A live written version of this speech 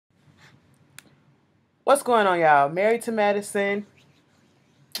What's going on, y'all? Married to Medicine,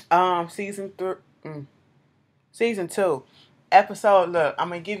 season three, season two, episode. Look, I'm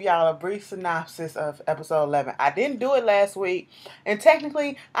gonna give y'all a brief synopsis of episode 11. I didn't do it last week, and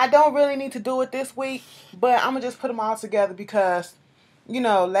technically, I don't really need to do it this week. But I'm gonna just put them all together because,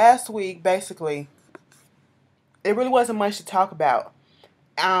 last week basically, it really wasn't much to talk about.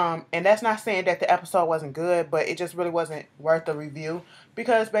 And that's not saying that the episode wasn't good, but it just really wasn't worth a review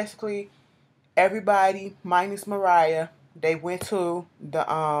because basically everybody minus Mariah, they went to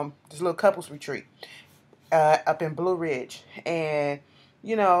the this little couples retreat up in Blue Ridge, and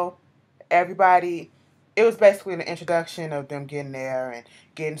you know everybody. It was basically the introduction of them getting there and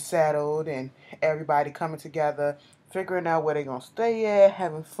getting settled, and everybody coming together, figuring out where they're gonna stay at,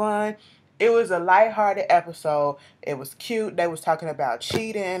 having fun. It was a lighthearted episode. It was cute. They was talking about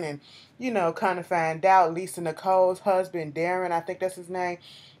cheating and, kind of find out Lisa Nicole's husband, Darren, I think that's his name.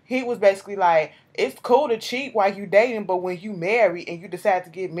 He was basically like, it's cool to cheat while you dating, but when you marry and you decide to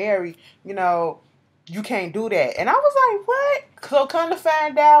get married, you can't do that. And I was like, what? So come to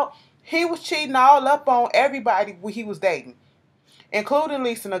find out, he was cheating all up on everybody when he was dating, including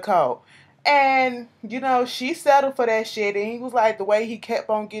Lisa Nicole. And, she settled for that shit. And he was like, the way he kept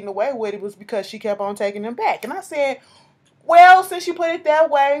on getting away with it was because she kept on taking him back. And I said, well, since you put it that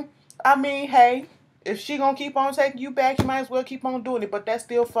way, I mean, hey, if she gonna keep on taking you back, you might as well keep on doing it. But that's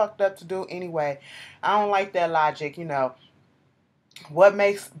still fucked up to do anyway. I don't like that logic, What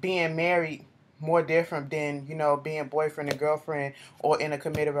makes being married more different than, being boyfriend and girlfriend or in a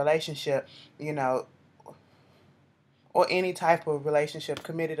committed relationship, or any type of relationship,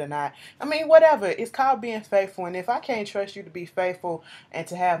 committed or not. I mean, whatever. It's called being faithful. And if I can't trust you to be faithful and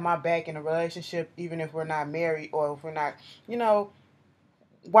to have my back in a relationship, even if we're not married or if we're not,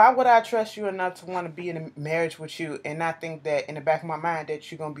 why would I trust you enough to want to be in a marriage with you and not think that in the back of my mind that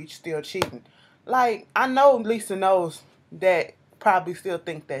you're going to be still cheating? Like, I know Lisa knows that, probably still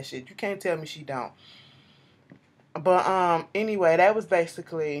think that shit. You can't tell me she don't. But anyway, that was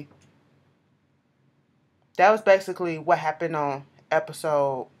basically what happened on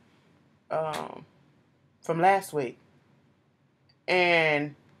episode from last week.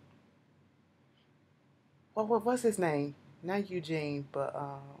 And what's his name? Not Eugene, but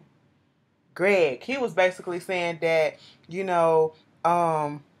Greg. He was basically saying that,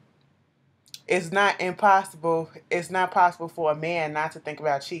 it's not impossible. It's not possible for a man not to think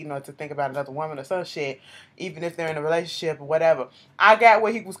about cheating or to think about another woman or some shit, even if they're in a relationship or whatever. I got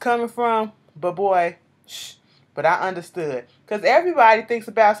where he was coming from, but boy, but I understood. Because everybody thinks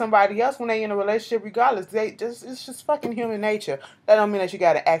about somebody else when they're in a relationship regardless. It's just fucking human nature. That don't mean that you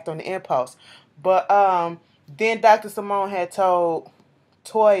got to act on the impulse. But then Dr. Simone had told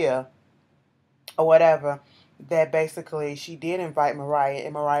Toya or whatever that basically she did invite Mariah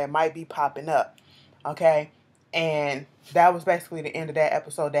and Mariah might be popping up. Okay? And that was basically the end of that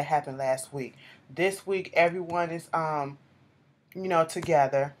episode that happened last week. This week everyone is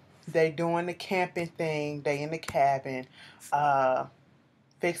together. They doing the camping thing. They in the cabin,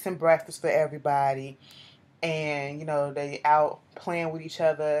 fixing breakfast for everybody, and they out playing with each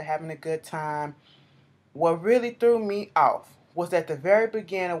other, having a good time. What really threw me off was at the very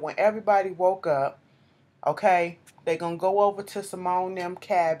beginning when everybody woke up. Okay, they gonna go over to Simone them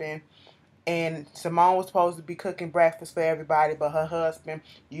cabin, and Simone was supposed to be cooking breakfast for everybody, but her husband,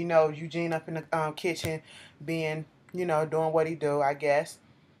 Eugene up in the kitchen, being doing what he do, I guess.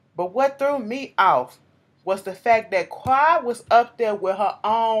 But what threw me off was the fact that Quad was up there with her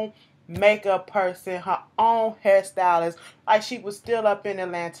own makeup person, her own hairstylist, like she was still up in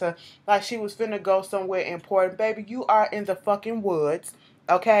Atlanta, like she was finna go somewhere important. Baby, you are in the fucking woods,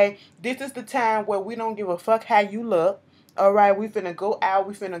 okay? This is the time where we don't give a fuck how you look. Alright, we finna go out,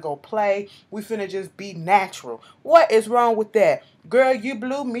 we finna go play, we finna just be natural. What is wrong with that? Girl, you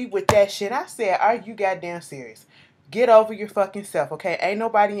blew me with that shit. I said, are you goddamn serious? Get over your fucking self, okay? Ain't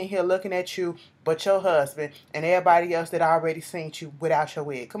nobody in here looking at you but your husband and everybody else that already seen you without your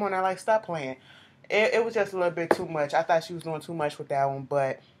wig. Come on now, like, stop playing. It was just a little bit too much. I thought she was doing too much with that one,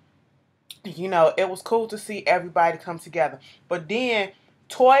 but, it was cool to see everybody come together. But then,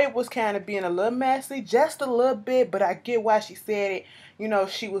 Toy was kind of being a little messy, just a little bit, but I get why she said it.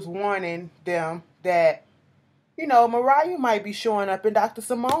 She was warning them that, Mariah might be showing up, and Dr.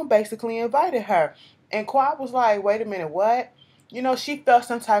 Simone basically invited her. And Quad was like, wait a minute, what? She felt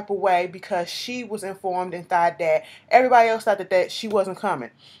some type of way because she was informed and thought that everybody else thought that she wasn't coming.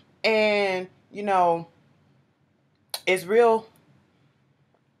 And, it's real.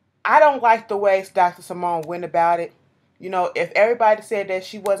 I don't like the way Dr. Simone went about it. If everybody said that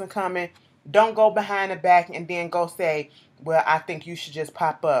she wasn't coming, don't go behind the back and then go say, well, I think you should just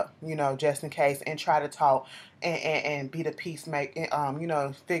pop up, just in case, and try to talk and be the peacemaker,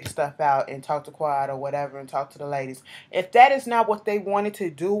 figure stuff out and talk to Quad or whatever and talk to the ladies. If that is not what they wanted to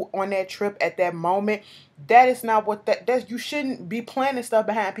do on that trip at that moment, that is not what you shouldn't be planning stuff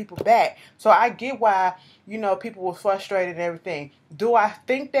behind people's back. So I get why, people were frustrated and everything. Do I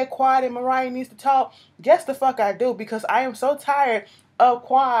think that Quad and Mariah needs to talk? Yes, the fuck I do, because I am so tired of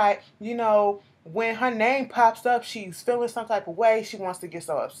Quad, when her name pops up, she's feeling some type of way. She wants to get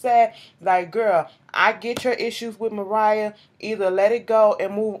so upset. Like, girl, I get your issues with Mariah. Either let it go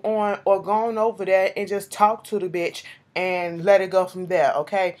and move on, or go on over there and just talk to the bitch and let it go from there,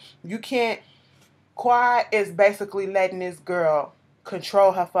 okay? You can't. Quiet is basically letting this girl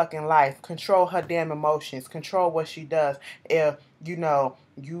control her fucking life, control her damn emotions, control what she does. If,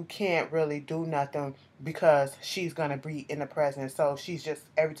 you can't really do nothing because she's going to be in the presence. So she's just,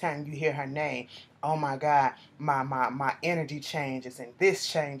 every time you hear her name, oh my God, my energy changes and this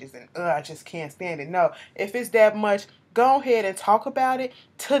changes and I just can't stand it. No, if it's that much, go ahead and talk about it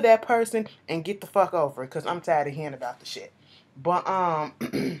to that person and get the fuck over it, because I'm tired of hearing about the shit. But,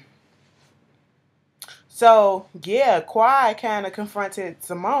 so, yeah, Quiet kind of confronted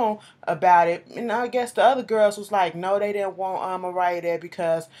Simone about it. And I guess the other girls was like, no, they didn't want Mariah there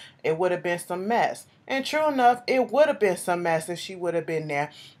because it would have been some mess. And true enough, it would have been some mess if she would have been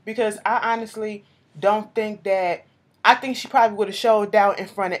there. Because I honestly don't think that... I think she probably would have showed out in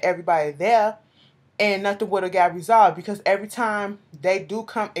front of everybody there, and nothing would have got resolved. Because every time they do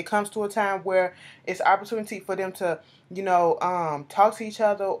come, it comes to a time where it's opportunity for them to, talk to each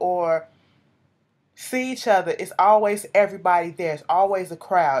other or see each other. It's always everybody there. It's always a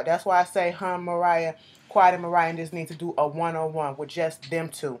crowd. That's why I say Mariah, Quiet and Mariah just need to do a one-on-one with just them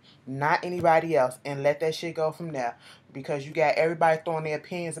two, not anybody else, and let that shit go from there. Because you got everybody throwing their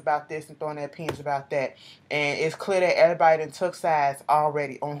opinions about this and throwing their opinions about that. And it's clear that everybody done took sides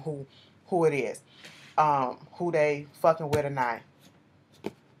already on who it is. Who they fucking with or not.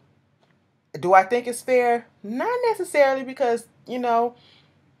 Do I think it's fair? Not necessarily, because,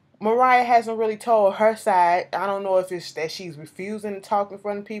 Mariah hasn't really told her side. I don't know if it's that she's refusing to talk in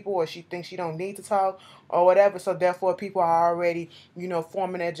front of people, or she thinks she don't need to talk or whatever. So therefore people are already,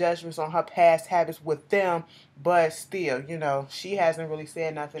 forming their judgments on her past habits with them. But still, she hasn't really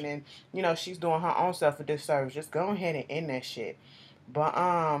said nothing, and, she's doing her own self a disservice. Just go ahead and end that shit.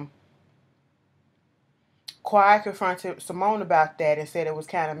 But, Quiet confronted Simone about that and said it was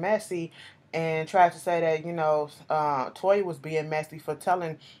kind of messy, and tried to say that, Toya was being messy for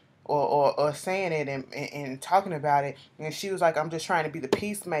telling or saying it and talking about it. And she was like, I'm just trying to be the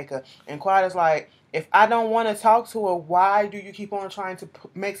peacemaker. And Quiet is like, if I don't want to talk to her, why do you keep on trying to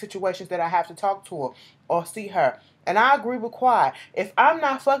make situations that I have to talk to her or see her? And I agree with Quiet. If I'm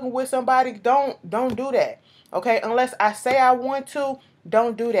not fucking with somebody, don't do that. Okay? Unless I say I want to,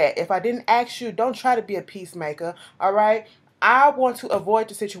 don't do that. If I didn't ask you, don't try to be a peacemaker. All right? I want to avoid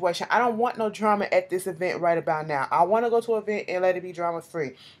the situation. I don't want no drama at this event right about now. I want to go to an event and let it be drama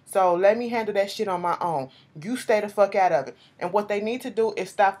free. So let me handle that shit on my own. You stay the fuck out of it. And what they need to do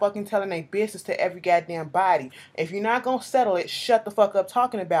is stop fucking telling their business to every goddamn body. If you're not going to settle it, shut the fuck up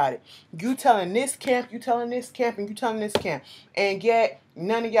talking about it. You telling this camp, you telling this camp, and you telling this camp. And yet,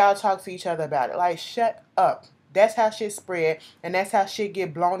 none of y'all talk to each other about it. Like, shut up. That's how shit spread, and that's how shit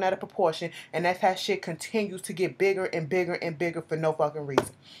get blown out of proportion, and that's how shit continues to get bigger and bigger and bigger for no fucking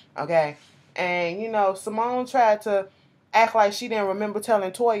reason. Okay? And, Simone tried to act like she didn't remember telling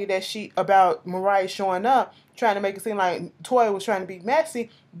Toya that about Mariah showing up, trying to make it seem like Toya was trying to be messy.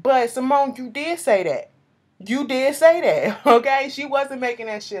 But, Simone, you did say that. You did say that, okay? She wasn't making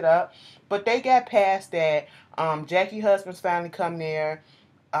that shit up. But they got past that. Jackie husbands finally come there.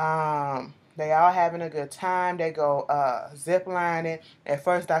 They all having a good time. They go zip lining. At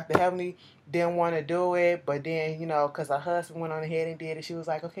first, Dr. Heavenly didn't want to do it, but then, because her husband went on ahead and did it, she was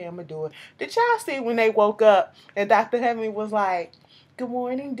like, okay, I'm going to do it. Did y'all see when they woke up and Dr. Heavenly was like, good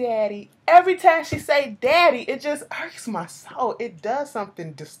morning, Daddy? Every time she say Daddy, it just irks my soul. It does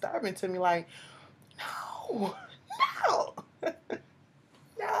something disturbing to me. Like, no, no,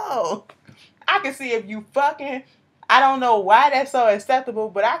 no. I can see if you fucking... I don't know why that's so acceptable,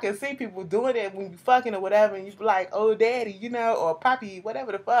 but I can see people doing it when you fucking or whatever, and you be like, oh, Daddy, or Poppy,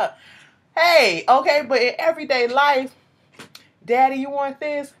 whatever the fuck. Hey, okay, but in everyday life, Daddy, you want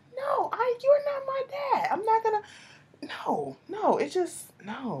this? No, you're not my dad. I'm not gonna... No, it's just...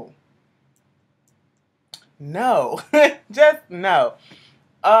 No. Just no.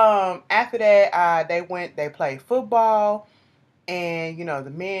 After that, they played football, and,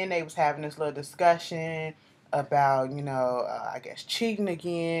 the men, they was having this little discussion about, I guess cheating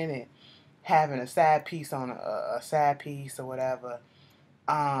again, and having a side piece on a side piece or whatever.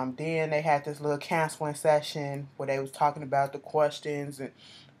 Then they had this little counseling session where they was talking about the questions and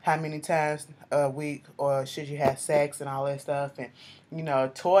how many times a week or should you have sex and all that stuff. And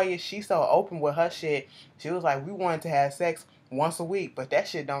Toya, she's so open with her shit. She was like, we wanted to have sex once a week, but that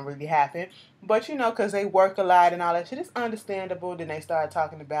shit don't really happen. But because they work a lot and all that shit, it's understandable. Then they started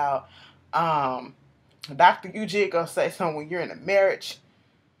talking about Dr. Eugene gonna say something when you're in a marriage,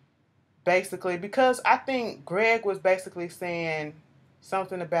 basically, because I think Greg was basically saying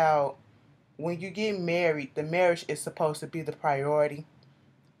something about when you get married, the marriage is supposed to be the priority.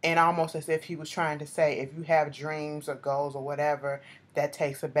 And almost as if he was trying to say, if you have dreams or goals or whatever, that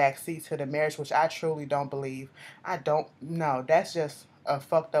takes a back seat to the marriage, which I truly don't believe. I don't know. That's just a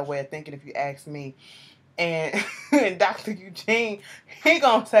fucked up way of thinking, if you ask me. And, and Dr. Eugene, he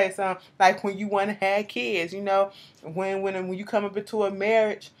gonna say something like, when you want to have kids, when you come up into a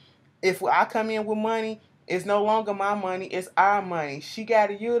marriage, if I come in with money, it's no longer my money, it's our money. She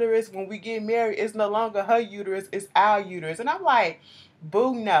got a uterus. When we get married, it's no longer her uterus, it's our uterus. And I'm like,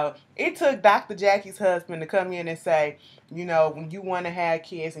 boo, no. It took Dr. Jackie's husband to come in and say, when you want to have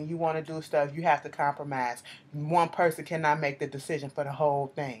kids and you want to do stuff, you have to compromise. One person cannot make the decision for the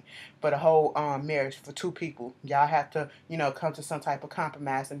whole thing, for the whole marriage, for two people. Y'all have to, come to some type of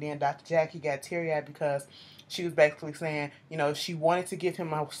compromise. And then Dr. Jackie got teary-eyed because she was basically saying, she wanted to give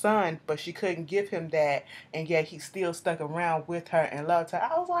him a son, but she couldn't give him that, and yet he still stuck around with her and loved her.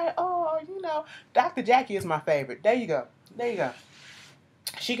 I was like, oh, Dr. Jackie is my favorite. There you go. There you go.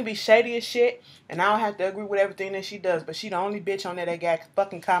 She can be shady as shit, and I don't have to agree with everything that she does, but she the only bitch on there that got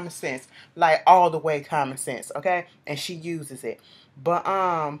fucking common sense. Like, all the way common sense, okay? And she uses it. But,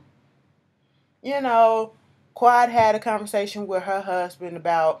 Quad had a conversation with her husband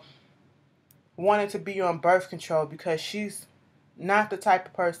about wanting to be on birth control because she's not the type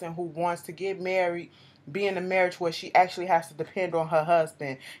of person who wants to get married, be in a marriage where she actually has to depend on her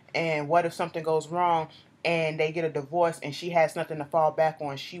husband. And what if something goes wrong and they get a divorce and she has nothing to fall back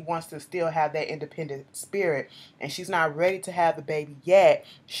on? She wants to still have that independent spirit, and she's not ready to have a baby yet.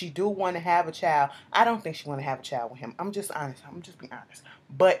 She do want to have a child. I don't think she want to have a child with him. I'm just honest. I'm just being honest.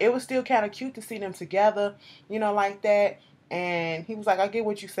 But it was still kind of cute to see them together, like that. And he was like, I get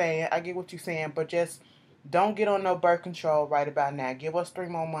what you're saying. I get what you're saying, but just don't get on no birth control right about now. Give us 3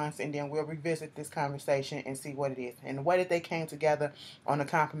 more months, and then we'll revisit this conversation and see what it is. And the way that they came together on a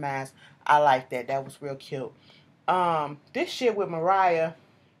compromise, I like that. That was real cute. This shit with Mariah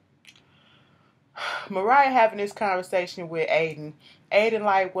having this conversation with Aiden. Aiden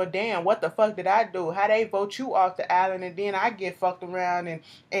like, well, damn, what the fuck did I do? How they vote you off the island and then I get fucked around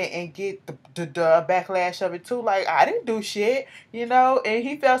and get the backlash of it too? Like, I didn't do shit, And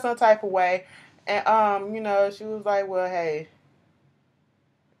he felt some type of way. And, she was like, well, hey,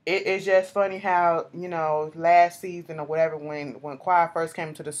 it's just funny how, last season or whatever, when Quiet first came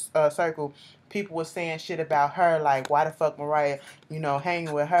into the circle, people were saying shit about her, like, why the fuck Mariah,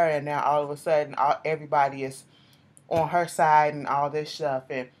 hanging with her, and now all of a sudden everybody is on her side and all this stuff.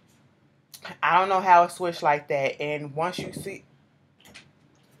 And I don't know how it switched like that. And once you see...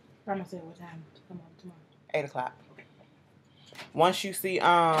 I'm going to say what time. Come on, tomorrow. 8 o'clock. Once you see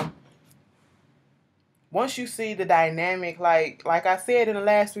the dynamic, like I said in the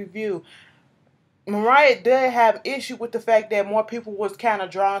last review, Mariah did have issue with the fact that more people was kind of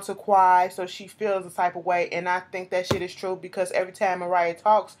drawn to Quad, so she feels the type of way, and I think that shit is true because every time Mariah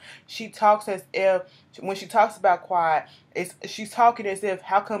talks, she talks as if, when she talks about Quad, she's talking as if,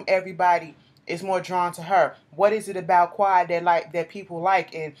 how come everybody is more drawn to her? What is it about Quad that people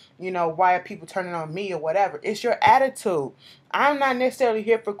like, and why are people turning on me or whatever? It's your attitude. I'm not necessarily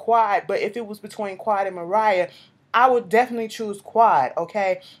here for Quad, but if it was between Quad and Mariah, I would definitely choose Quad,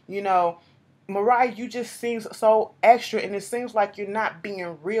 okay? Mariah, you just seems so extra, and it seems like you're not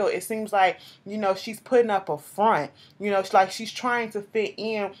being real. It seems like, she's putting up a front. It's like she's trying to fit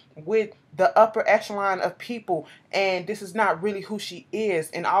in with the upper echelon of people, and this is not really who she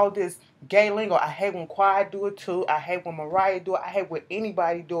is. And all this gay lingo, I hate when Quiet do it too. I hate when Mariah do it. I hate when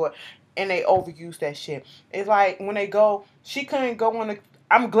anybody do it, and they overuse that shit. It's like when they go, she couldn't go on the...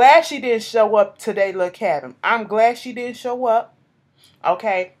 I'm glad she didn't show up to their little cabin. I'm glad she didn't show up.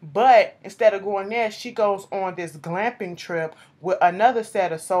 Okay, but instead of going there, she goes on this glamping trip with another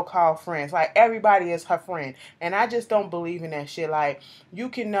set of so-called friends. Like, everybody is her friend. And I just don't believe in that shit. Like, you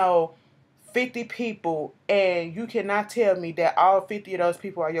can know 50 people and you cannot tell me that all 50 of those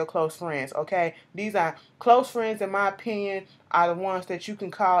people are your close friends, okay? These are close friends, in my opinion, are the ones that you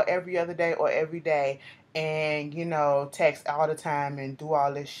can call every other day or every day and, text all the time and do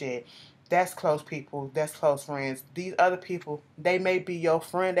all this shit. That's close people. That's close friends. These other people, they may be your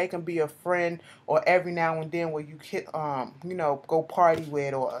friend. They can be a friend, or every now and then where you hit, go party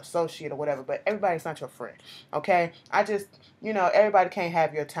with or associate or whatever. But everybody's not your friend. Okay, I just, everybody can't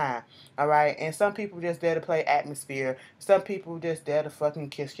have your time. All right, and some people just there to play atmosphere. Some people just there to fucking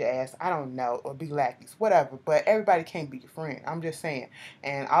kiss your ass. I don't know, or be lackeys, whatever. But everybody can't be your friend. I'm just saying.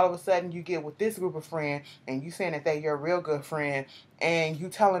 And all of a sudden, you get with this group of friends, and you saying that they your real good friend, and you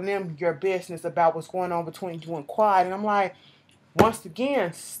telling them your business about what's going on between you and Quad. And I'm like, once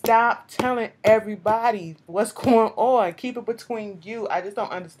again, stop telling everybody what's going on. Keep it between you. I just don't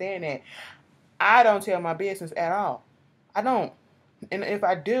understand that. I don't tell my business at all. I don't. And if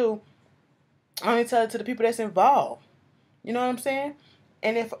I do, I only tell it to the people that's involved. You know what I'm saying?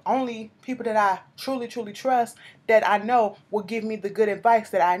 And if only people that I truly, truly trust, that I know will give me the good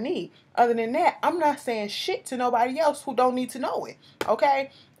advice that I need. Other than that, I'm not saying shit to nobody else who don't need to know it. Okay?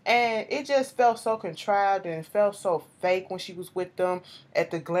 And it just felt so contrived and it felt so fake when she was with them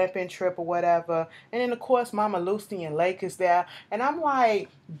at the glamping trip or whatever. And then, of course, Mama Lucy and Lake is there. And I'm like,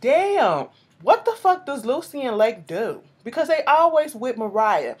 damn, what the fuck does Lucy and Lake do? Because they always with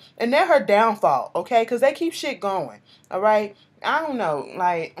Mariah. And they're her downfall, okay? Because they keep shit going, all right? I don't know.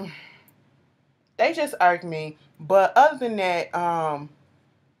 Like, they just irk me. But other than that,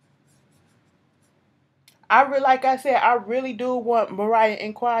 like I said, I really do want Mariah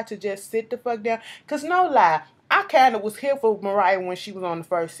and Quad to just sit the fuck down. Cause no lie, I kind of was here for Mariah when she was on the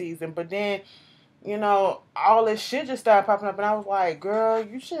first season, but then, all this shit just started popping up, and I was like, girl,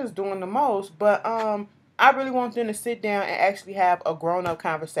 you just doing the most. But I really want them to sit down and actually have a grown up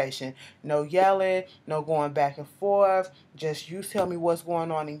conversation. No yelling, no going back and forth. Just you tell me what's going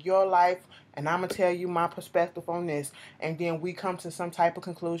on in your life, and I'm gonna tell you my perspective on this, and then we come to some type of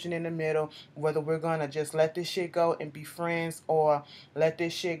conclusion in the middle, whether we're gonna just let this shit go and be friends, or let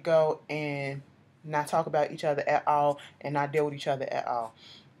this shit go and not talk about each other at all and not deal with each other at all.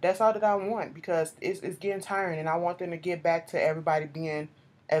 That's all that I want, because it's getting tiring, and I want them to get back to everybody being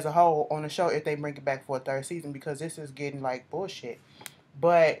as a whole on the show if they bring it back for a third season, because this is getting like bullshit.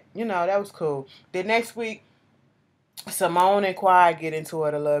 But that was cool. The next week, Simone and Quad get into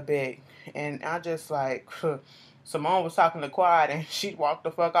it a little bit, and I just like, Simone was talking to Quad, and she walked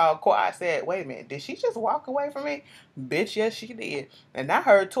the fuck out. Quad said, "Wait a minute, did she just walk away from me?" Bitch, yes she did. And I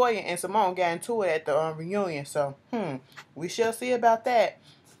heard Toya and Simone got into it at the reunion. So, we shall see about that.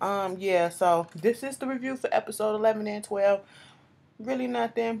 Yeah. So this is the review for episode 11 and 12. Really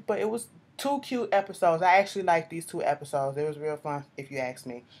nothing, but it was two cute episodes. I actually like these two episodes. It was real fun, if you ask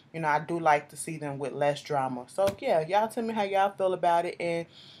me. I do like to see them with less drama. So yeah, y'all tell me how y'all feel about it, and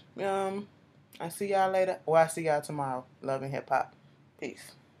I see y'all later, or I see y'all tomorrow. Love and hip hop.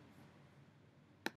 Peace.